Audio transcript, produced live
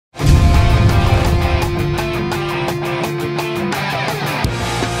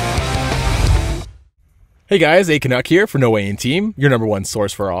Hey guys, Canuck here for noEHinTEAM, your #1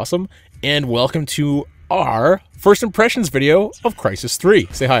 source for awesome, and welcome to our first impressions video of Crysis 3.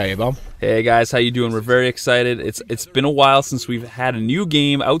 Say hi, Abel. Hey guys, how you doing? We're very excited. It's been a while since we've had a new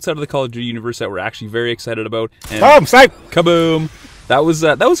game outside of the Call of Duty universe that we're actually very excited about. And Psych! Kaboom! That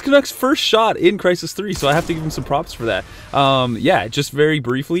was Canuck's first shot in Crysis 3, so I have to give him some props for that. Yeah, just very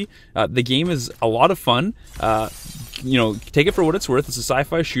briefly, the game is a lot of fun. You know, take it for what it's worth. It's a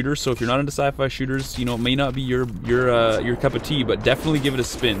sci-fi shooter, so if you're not into sci-fi shooters, you know, it may not be your cup of tea, but definitely give it a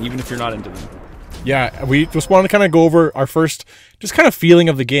spin, even if you're not into them. Yeah, we just wanted to kind of go over our first, just kind of feeling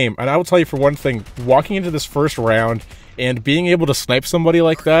of the game. And I will tell you, for one thing, walking into this first round and being able to snipe somebody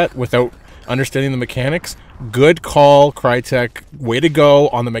like that without understanding the mechanics, good call, Crytek. Way to go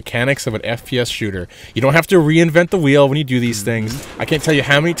on the mechanics of an FPS shooter. You don't have to reinvent the wheel when you do these things. I can't tell you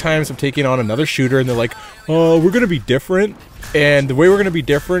how many times I'm taking on another shooter and they're like, oh, we're going to be different. And the way we're going to be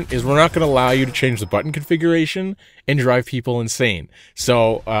different is we're not going to allow you to change the button configuration and drive people insane.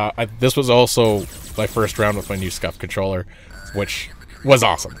 So this was also my first round with my new SCUF controller, which was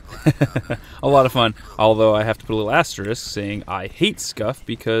awesome. A lot of fun, although I have to put a little asterisk saying I hate SCUF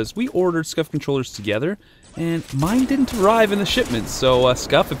because we ordered SCUF controllers together and mine didn't arrive in the shipment. So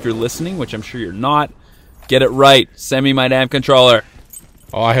SCUF, if you're listening, which I'm sure you're not, get it right. Send me my damn controller.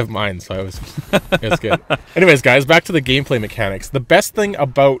 Oh, I have mine, so it's good. Anyways, guys, back to the gameplay mechanics. The best thing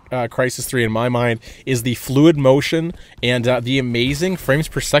about Crysis 3 in my mind is the fluid motion and the amazing frames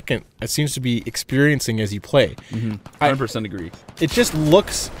per second it seems to be experiencing as you play. 100% agree. It just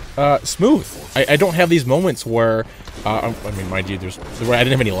looks smooth. I don't have these moments where, I mean, mind you, where I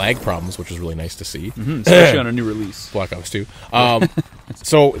didn't have any lag problems, which was really nice to see. Especially on a new release. Black Ops 2.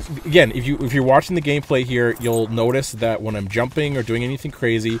 So again, if you're watching the gameplay here, you'll notice that when I'm jumping or doing anything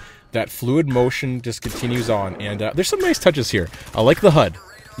crazy, that fluid motion just continues on, and there's some nice touches here. I like the HUD.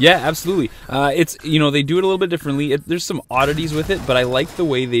 Yeah, absolutely. It's, you know, they do it a little bit differently. There's some oddities with it, but I like the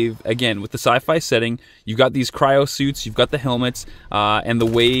way they've, again, with the sci-fi setting, you've got these cryo suits, you've got the helmets, and the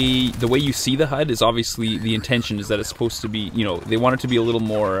way you see the HUD is obviously the intention is that it's supposed to be, you know, they want it to be a little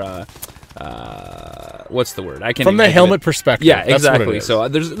more. What's the word? I can't. From the helmet perspective. Yeah, that's exactly. What it is. So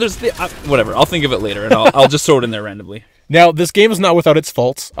there's whatever. I'll think of it later, and I'll just throw it in there randomly. Now, this game is not without its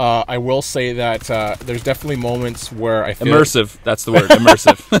faults. I will say that there's definitely moments where I feel immersive. That's the word.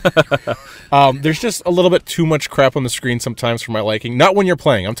 Immersive. There's just a little bit too much crap on the screen sometimes for my liking. Not when you're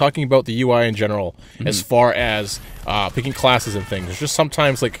playing. I'm talking about the UI in general, as far as picking classes and things. There's just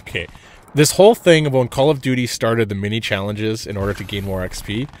sometimes like, okay, this whole thing of when Call of Duty started the mini challenges in order to gain more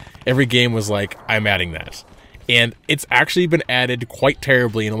XP, every game was like, I'm adding that. And it's actually been added quite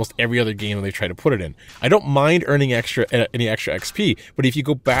terribly in almost every other game that they try to put it in. I don't mind earning any extra XP, but if you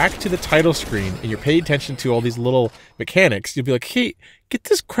go back to the title screen and you're paying attention to all these little mechanics, you'll be like, hey, get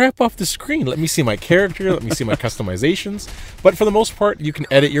this crap off the screen. Let me see my character. Let me see my customizations. But for the most part, you can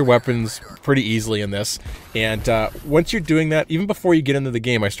edit your weapons pretty easily in this. And once you're doing that, even before you get into the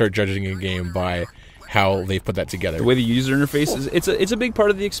game, I start judging a game by how they put that together. The way the user interface is, it's a big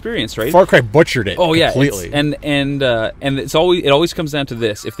part of the experience, right? Far Cry butchered it. Oh yeah, completely. And it always comes down to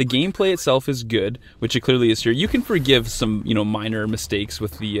this: if the gameplay itself is good, which it clearly is here, you can forgive some, you know, minor mistakes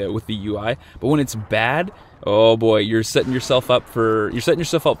with the UI. But when it's bad, oh boy, you're setting yourself up for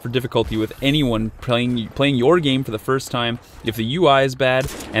difficulty with anyone playing your game for the first time. If the UI is bad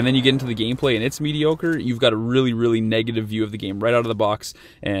and then you get into the gameplay and it's mediocre, you've got a really, really negative view of the game right out of the box.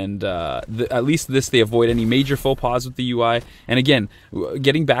 And at least they avoid any major faux pas with the UI. And again,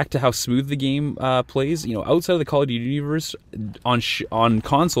 getting back to how smooth the game plays, you know, outside of the Call of Duty universe, on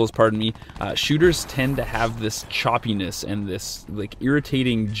consoles, pardon me, shooters tend to have this choppiness and this like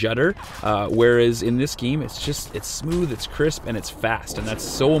irritating judder, whereas in this game, it's smooth, it's crisp, and it's fast, and that's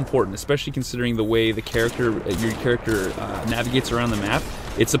so important, especially considering the way your character navigates around the map.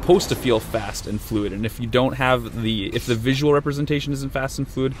 It's supposed to feel fast and fluid, and if you don't have if the visual representation isn't fast and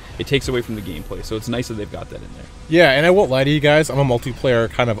fluid, it takes away from the gameplay. So it's nice that they've got that in there. Yeah, and I won't lie to you guys, I'm a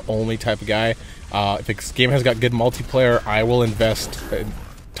multiplayer kind of only type of guy. If a game has got good multiplayer, I will invest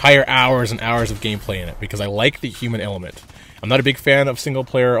entire hours and hours of gameplay in it because I like the human element. I'm not a big fan of single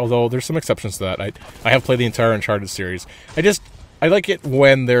player, although there's some exceptions to that. I have played the entire Uncharted series. I like it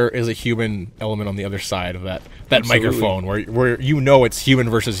when there is a human element on the other side of that microphone, where you know it's human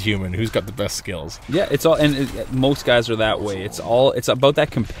versus human, who's got the best skills. Yeah, it's all, and most guys are that way. It's about that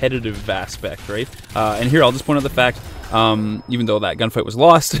competitive aspect, right? And here I'll just point out the fact, even though that gunfight was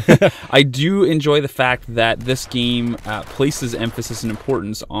lost. I do enjoy the fact that this game places emphasis and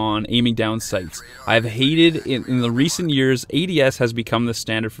importance on aiming down sights. I've hated, in the recent years, ADS has become the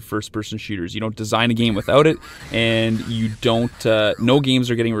standard for first-person shooters. You don't design a game without it, and you don't, no games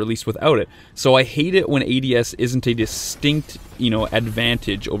are getting released without it. So I hate it when ADS isn't a distinct,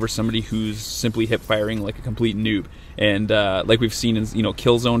 advantage over somebody who's simply hip firing like a complete noob. And like we've seen in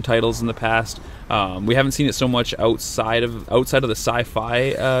Killzone titles in the past, we haven't seen it so much outside of the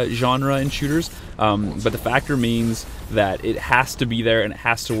sci-fi genre in shooters. But the fact remains that it has to be there and it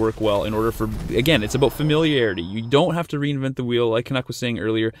has to work well in order for, again, it's about familiarity. You don't have to reinvent the wheel, like Canuck was saying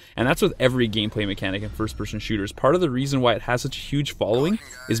earlier, and that's with every gameplay mechanic in first-person shooters. Part of the reason why it has such a huge following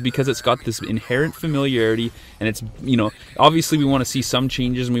is because it's got this inherent familiarity, and it's, obviously we want to see some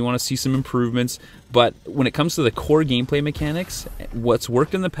changes and we want to see some improvements, but when it comes to the core gameplay mechanics, what's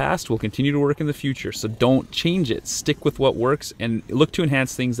worked in the past will continue to work in the future. So don't change it. Stick with what works and look to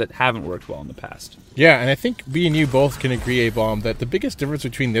enhance things that haven't worked well in the past. Yeah, and I think me and you both can agree, A-Bomb, that the biggest difference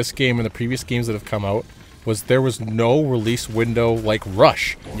between this game and the previous games that have come out was there was no release window like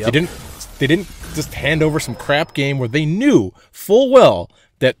Rush. Yep. They didn't just hand over some crap game where they knew full well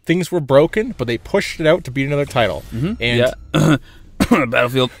that things were broken, but they pushed it out to beat another title. Mm-hmm. And yeah.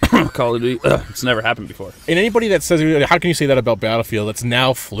 Battlefield, Call of Duty, it's never happened before. And anybody that says, how can you say that about Battlefield? It's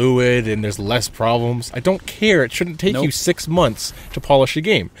now fluid and there's less problems. I don't care. It shouldn't take you 6 months to polish a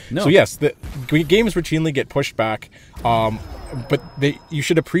game. No. So yes, the games routinely get pushed back, but you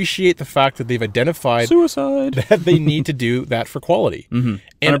should appreciate the fact that they've identified suicide that they need to do that for quality.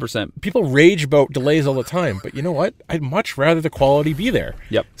 100%. People rage about delays all the time, but you know what? I'd much rather the quality be there.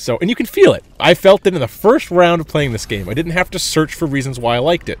 Yep. So, and you can feel it. I felt it in the first round of playing this game. I didn't have to search for reasons why I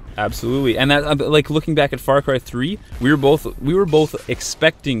liked it. Absolutely. And that, like looking back at Far Cry 3, we were both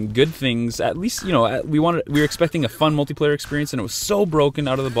expecting good things. At least, we were expecting a fun multiplayer experience, and it was so broken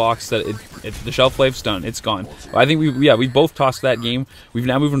out of the box that the shelf life's done. It's gone. I think we both tossed that game. We've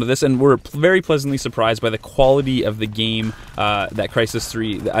now moved on to this, and we're very pleasantly surprised by the quality of the game that Crysis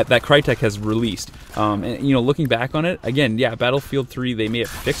 3, that Crytek has released. And looking back on it, again, yeah, Battlefield 3, they may have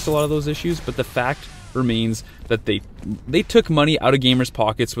fixed a lot of those issues, but the fact remains that they took money out of gamers'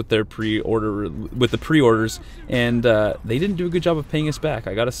 pockets with their pre-orders, and they didn't do a good job of paying us back.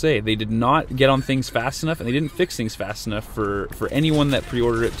 I gotta say, they did not get on things fast enough, and they didn't fix things fast enough for anyone that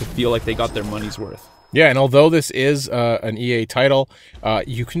pre-ordered it to feel like they got their money's worth. Yeah, and although this is an EA title,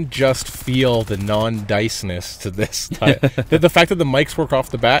 you can just feel the non-diceness to this. The fact that the mics work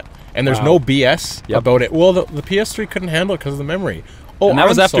off the bat, and there's no BS about it. Well, the PS3 couldn't handle it because of the memory. Oh, and that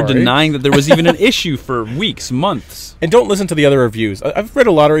was after denying that there was even an issue for weeks, months. And don't listen to the other reviews. I've read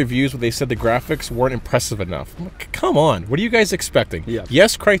a lot of reviews where they said the graphics weren't impressive enough. I'm like, come on, what are you guys expecting? Yeah.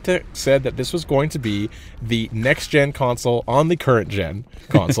 Yes, Crytek said that this was going to be the next-gen console on the current-gen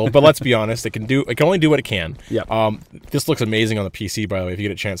console, but let's be honest, it can only do what it can. Yeah. This looks amazing on the PC, by the way, if you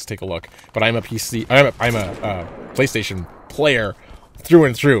get a chance to take a look. But I'm a PlayStation player through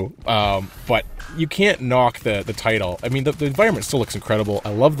and through, but you can't knock the title. I mean, the environment still looks incredible. I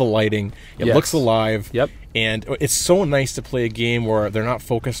love the lighting. It looks alive. Yep. And it's so nice to play a game where they're not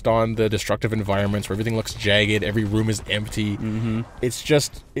focused on the destructive environments, where everything looks jagged, every room is empty. It's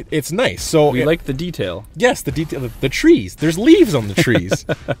just, it's nice. So we like the detail. Yes, the detail. The trees. There's leaves on the trees,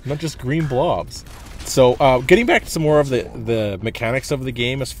 not just green blobs. So, getting back to some more of the mechanics of the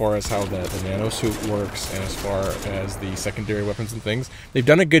game, as far as how the nanosuit works, and as far as the secondary weapons and things, they've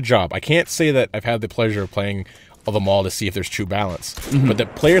done a good job. I can't say that I've had the pleasure of playing them all to see if there's true balance, but the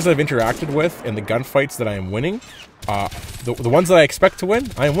players that I've interacted with and the gunfights that I am winning, the ones that I expect to win,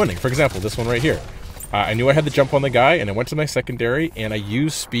 I am winning. For example, this one right here. I knew I had to jump on the guy, and I went to my secondary, and I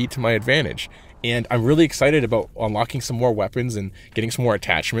used speed to my advantage. And I'm really excited about unlocking some more weapons and getting some more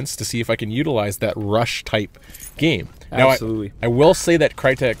attachments to see if I can utilize that rush-type game. Absolutely. Now, I will say that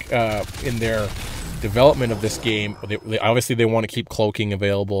Crytek, in their development of this game, obviously they want to keep cloaking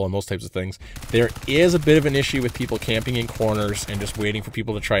available and those types of things. There is a bit of an issue with people camping in corners and just waiting for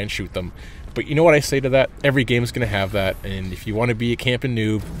people to try and shoot them. But you know what I say to that? Every game's going to have that, and if you want to be a camping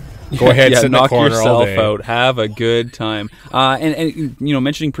noob, go ahead, sit in the corner all day. Knock yourself out. Have a good time. And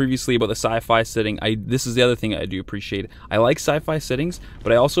mentioning previously about the sci-fi setting, this is the other thing I do appreciate. I like sci-fi settings,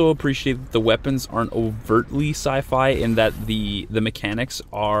 but I also appreciate that the weapons aren't overtly sci-fi in that the mechanics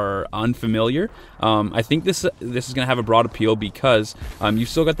are unfamiliar. I think this is going to have a broad appeal because you've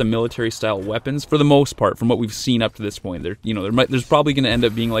still got the military-style weapons for the most part, from what we've seen up to this point. There's probably going to end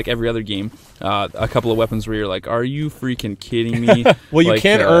up being like every other game, a couple of weapons where you're like, are you freaking kidding me? Well, you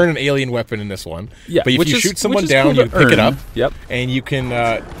can earn an alien weapon in this one. Yeah, but if you shoot someone down, cool you pick it up. Yep. And you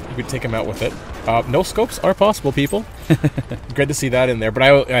can take them out with it. No scopes are possible, people. Great to see that in there.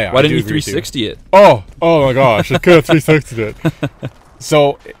 But Why didn't you 360 it? Oh my gosh, I could have 360 it.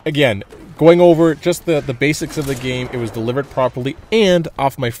 So again, going over just the basics of the game, it was delivered properly, and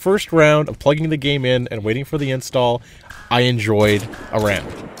off my first round of plugging the game in and waiting for the install, I enjoyed a round.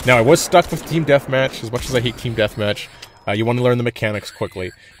 Now, I was stuck with Team Deathmatch. As much as I hate Team Deathmatch, you want to learn the mechanics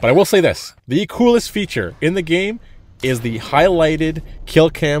quickly. But I will say this, the coolest feature in the game is the highlighted kill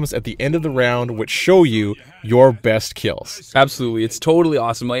cams at the end of the round, which show you your best kills. Absolutely, it's totally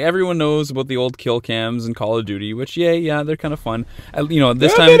awesome. Like, everyone knows about the old kill cams in Call of Duty, which yeah, they're kind of fun. You know,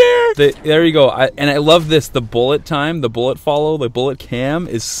 this time, there you go. And I love this. The bullet time, the bullet follow, the bullet cam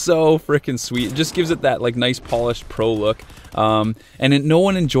is so freaking sweet. It just gives it that like nice polished pro look. No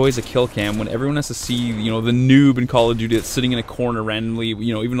one enjoys a kill cam when everyone has to see, you know, the noob in Call of Duty that's sitting in a corner randomly,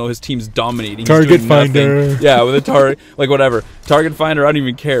 you know, even though his team's dominating. Target finder. Yeah, with a target, like whatever. Target finder, I don't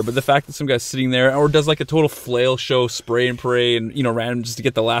even care. But the fact that some guy's sitting there or does like a total flail show, spray and pray, and, you know, random just to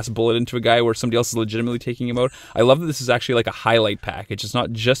get the last bullet into a guy where somebody else is legitimately taking him out. I love that this is actually like a highlight package. It's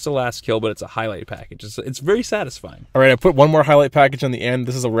not just a last kill, but it's a highlight package. It's very satisfying. All right, I put one more highlight package on the end.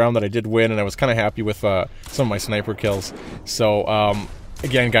 This is a round that I did win, and I was kind of happy with some of my sniper kills. So,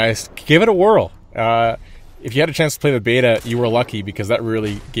 again, guys, give it a whirl. If you had a chance to play the beta, you were lucky because that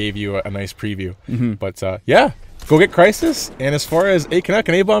really gave you a nice preview. But, yeah, go get Crysis. And as far as A Canuck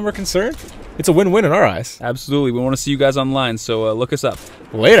and A Bomb are concerned, it's a win-win in our eyes. Absolutely. We want to see you guys online, so look us up.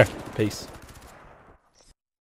 Later. Peace.